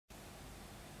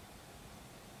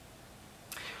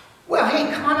Well,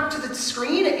 hey, come on up to the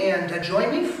screen and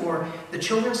join me for the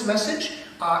children's message.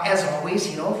 As always,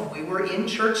 you know, if we were in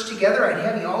church together, I'd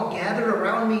have you all gathered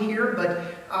around me here, but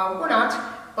we're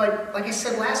not. But like I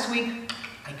said last week,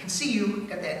 I can see you.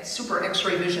 Got that super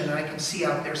X-ray vision and I can see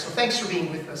out there. So thanks for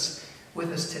being with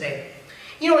us today.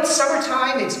 You know, it's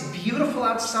summertime. It's beautiful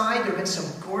outside. There have been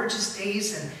some gorgeous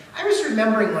days. And I was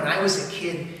remembering when I was a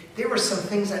kid, there were some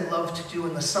things I loved to do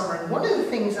in the summer. And one of the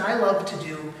things I loved to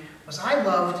do was I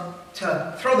loved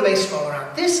to throw the baseball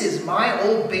around. This is my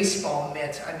old baseball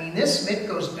mitt. I mean, this mitt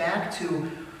goes back to,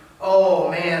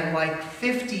 oh man, like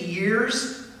 50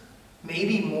 years,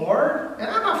 maybe more.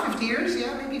 About 50 years,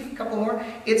 yeah, maybe a couple more.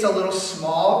 It's a little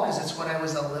small because it's when I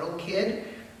was a little kid.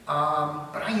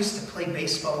 But I used to play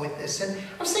baseball with this. And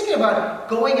I was thinking about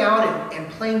going out and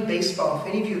playing baseball. If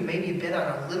any of you have maybe been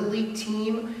on a Little League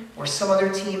team or some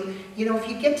other team, you know, if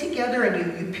you get together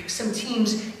and you pick some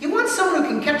teams, you want someone who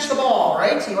can catch the ball,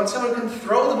 right? You want someone who can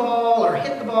throw the ball or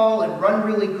hit the ball and run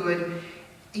really good.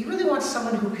 You really want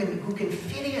someone who can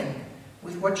fit in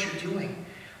with what you're doing.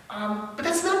 But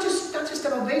that's not just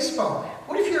about baseball.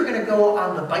 What if you're going to go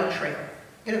on the bike trail?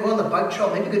 You're going to go on the bike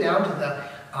trail, maybe go down to the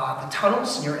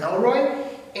tunnels near Elroy,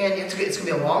 and it's going to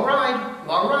be a long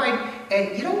ride,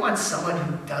 and you don't want someone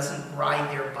who doesn't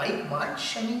ride their bike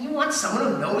much. I mean, you want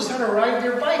someone who knows how to ride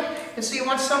their bike, and so you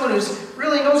want someone who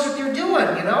really knows what they're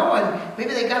doing, you know, and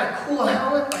maybe they got a cool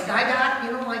helmet like I got,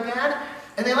 you know, like that,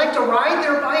 and they like to ride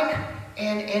their bike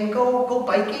and go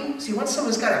biking, so you want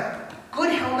someone who's got a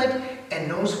good helmet and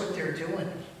knows what they're doing.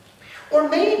 Or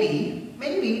maybe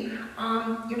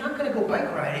you're not going to go bike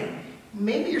riding.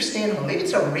 Maybe you're staying home. Maybe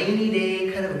it's a rainy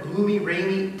day, kind of a gloomy,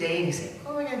 rainy day, and you say,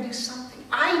 oh, I gotta do something.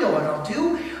 I know what I'll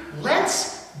do.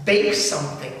 Let's bake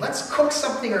something. Let's cook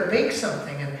something or bake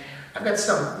something. And I've got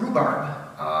some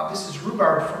rhubarb. This is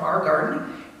rhubarb from our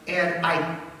garden. And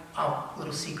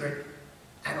little secret,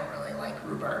 I don't really like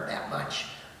rhubarb that much.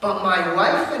 But my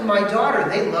wife and my daughter,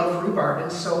 they love rhubarb.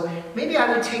 And so maybe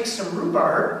I would take some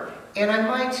rhubarb and I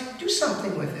might do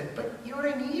something with it. But you know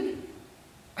what I need?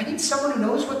 I need someone who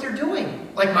knows what they're doing.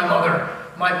 Like my mother.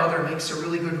 My mother makes a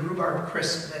really good rhubarb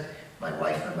crisp that my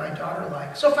wife and my daughter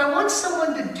like. So if I want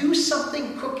someone to do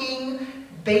something, cooking,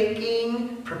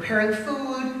 baking, preparing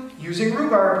food, using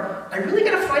rhubarb, I really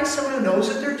got to find someone who knows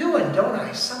what they're doing, don't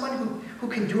I? Someone who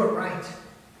can do it right.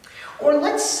 Or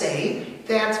let's say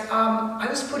that I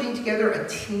was putting together a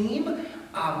team.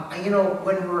 You know,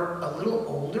 when we're a little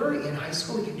older in high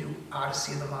school, we can do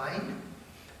Odyssey of the Mind.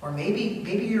 Or maybe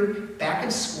you're back in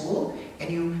school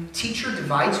and your teacher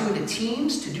divides you into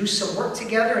teams to do some work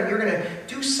together and you're going to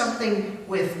do something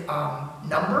with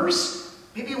numbers.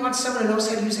 Maybe you want someone who knows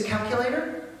how to use a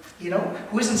calculator, you know,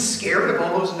 who isn't scared of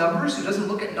all those numbers, who doesn't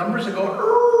look at numbers and go,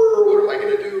 what am I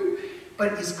going to do?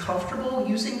 But is comfortable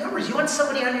using numbers. You want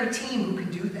somebody on your team who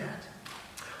can do that.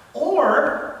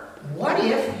 Or what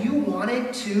if you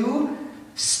wanted to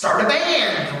start a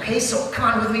band? Okay, so come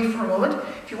on with me for a moment.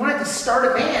 If you wanted to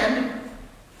start a band,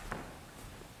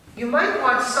 you might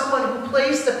want someone who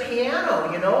plays the piano,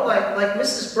 you know, like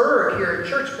Mrs. Berg here at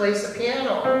church plays the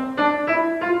piano.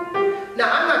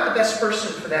 Now, I'm not the best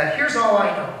person for that. Here's all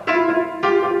I know.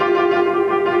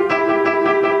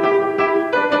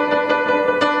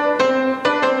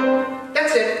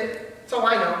 That's it. That's all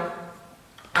I know.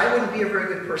 I wouldn't be a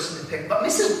very good person to pick. But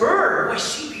Mrs. Berg, boy,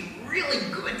 she'd be really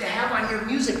good to have on your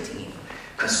music team.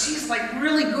 Because she's like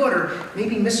really good. Or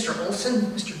maybe Mr. Olson,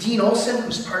 Mr. Dean Olson,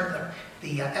 who's part of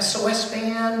the SOS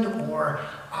band. Or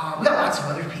we got lots of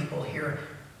other people here.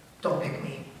 Don't pick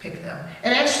me, pick them.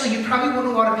 And actually, you probably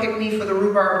wouldn't want to pick me for the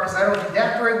rhubarb because I don't do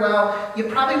that very well. You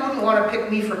probably wouldn't want to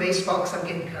pick me for baseball because I'm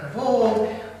getting kind of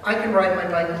old. I can ride my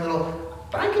bike a little,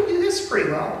 but I can do this pretty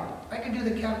well. I can do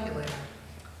the calculator.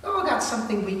 Oh, got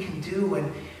something we can do.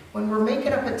 And when we're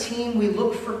making up a team, we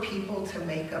look for people to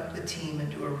make up the team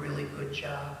and do a really good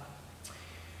job.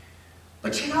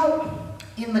 But you know,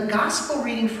 in the gospel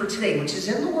reading for today, which is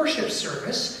in the worship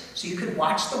service, so you could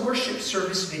watch the worship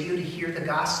service video to hear the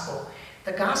gospel.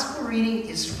 The gospel reading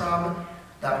is from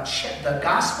the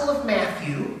Gospel of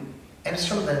Matthew, and it's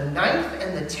from the 9th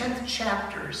and the 10th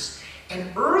chapters.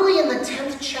 And early in the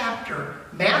 10th chapter,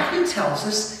 Matthew tells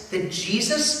us that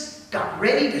Jesus got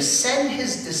ready to send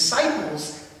his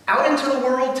disciples out into the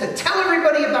world to tell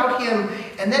everybody about him.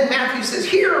 And then Matthew says,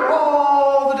 here are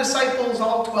all the disciples,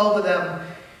 all 12 of them.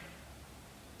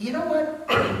 You know what?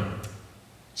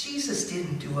 Jesus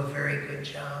didn't do a very good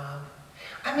job.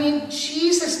 I mean,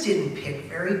 Jesus didn't pick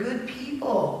very good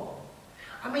people.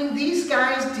 I mean, these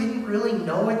guys didn't really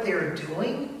know what they were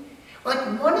doing. Like,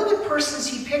 one of the persons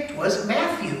he picked was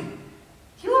Matthew.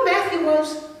 You know what Matthew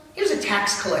was? He was a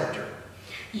tax collector.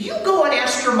 You go and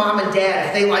ask your mom and dad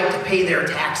if they like to pay their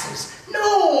taxes.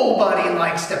 Nobody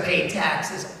likes to pay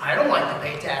taxes. I don't like to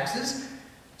pay taxes.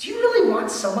 Do you really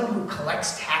want someone who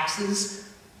collects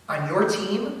taxes on your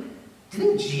team? Do you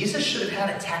think Jesus should have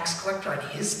had a tax collector on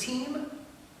his team?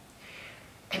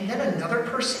 And then another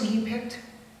person he picked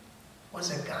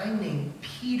was a guy named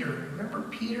Peter. Remember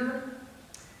Peter?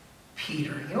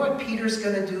 Peter. You know what Peter's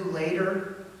going to do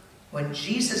later? When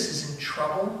Jesus is in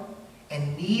trouble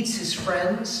and needs his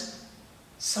friends,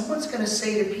 someone's going to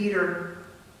say to Peter,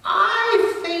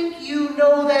 I think you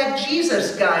know that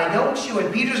Jesus guy, don't you?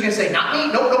 And Peter's going to say, not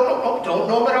me. No, don't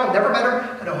know him at all. Never met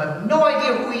him. I don't have no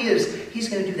idea who he is. He's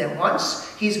going to do that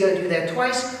once. He's going to do that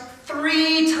twice.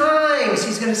 3 times.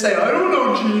 He's going to say, I don't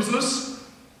know Jesus.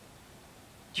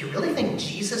 Do you really think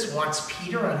Jesus wants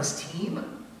Peter on his team?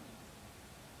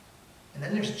 And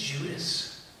then there's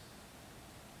Judas.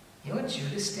 You know what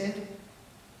Judas did?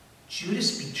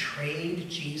 Judas betrayed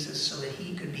Jesus so that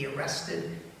he could be arrested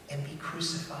and be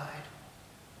crucified.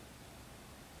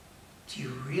 Do you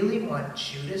really want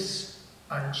Judas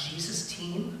on Jesus'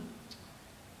 team?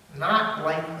 Not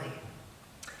likely.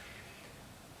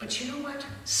 But you know what?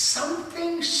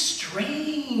 Something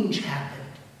strange happened.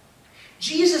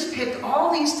 Jesus picked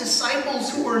all these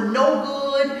disciples who were no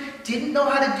good, didn't know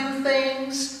how to do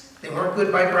things. They weren't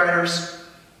good bike riders.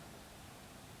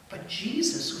 But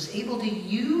Jesus was able to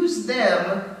use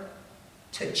them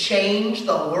to change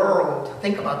the world.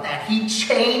 Think about that. He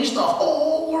changed the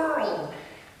whole world.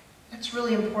 That's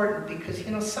really important because,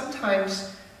 you know,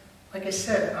 sometimes, like I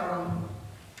said, I'm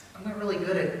not really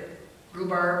good at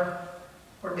rhubarb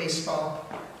or baseball.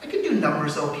 I can do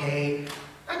numbers okay.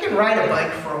 I can ride a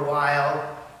bike for a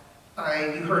while.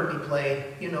 You heard me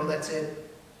play. You know, that's it.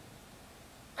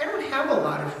 I don't have a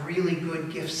lot of really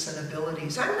good gifts and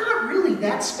abilities. I'm not really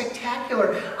that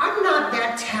spectacular. I'm not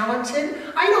that talented.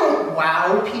 I don't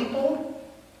wow people.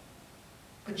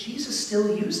 But Jesus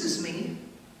still uses me.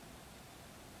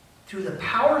 Through the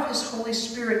power of his Holy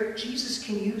Spirit, Jesus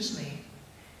can use me.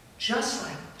 Just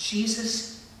like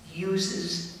Jesus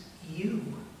uses you.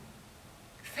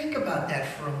 Think about that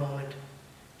for a moment.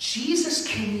 Jesus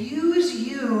can use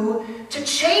you to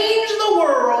change the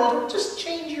world. Just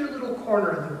change your little corner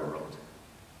of the world.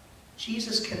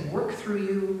 Jesus can work through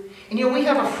you. And you know, we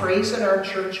have a phrase in our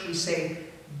church. We say,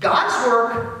 God's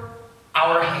work,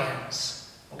 our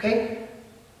hands. Okay?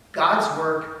 God's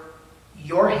work,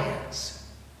 your hands.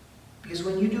 Because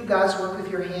when you do God's work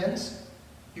with your hands,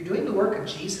 you're doing the work of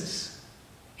Jesus.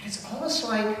 And it's almost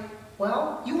like,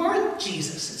 well, you are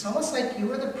Jesus. It's almost like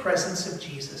you are the presence of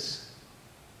Jesus.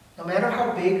 No matter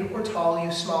how big or tall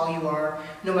you, small you are,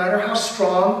 no matter how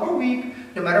strong or weak,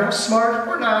 no matter how smart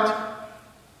or not,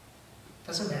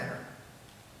 doesn't matter.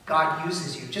 God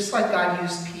uses you. Just like God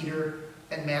used Peter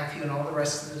and Matthew and all the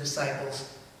rest of the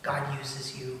disciples, God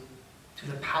uses you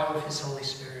through the power of his Holy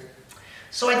Spirit.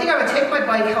 So I think I'm going to take my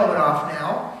bike helmet off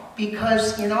now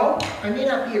because, you know, I may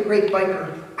not be a great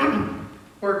biker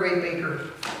or a great baker,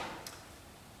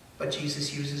 but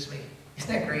Jesus uses me.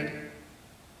 Isn't that great?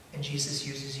 And Jesus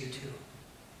uses you too.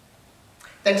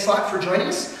 Thanks a lot for joining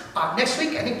us. Next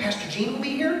week, I think Pastor Gene will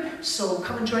be here, so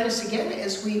come and join us again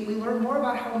as we learn more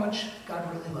about how much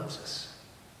God really loves us.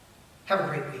 Have a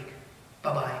great week.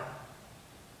 Bye-bye.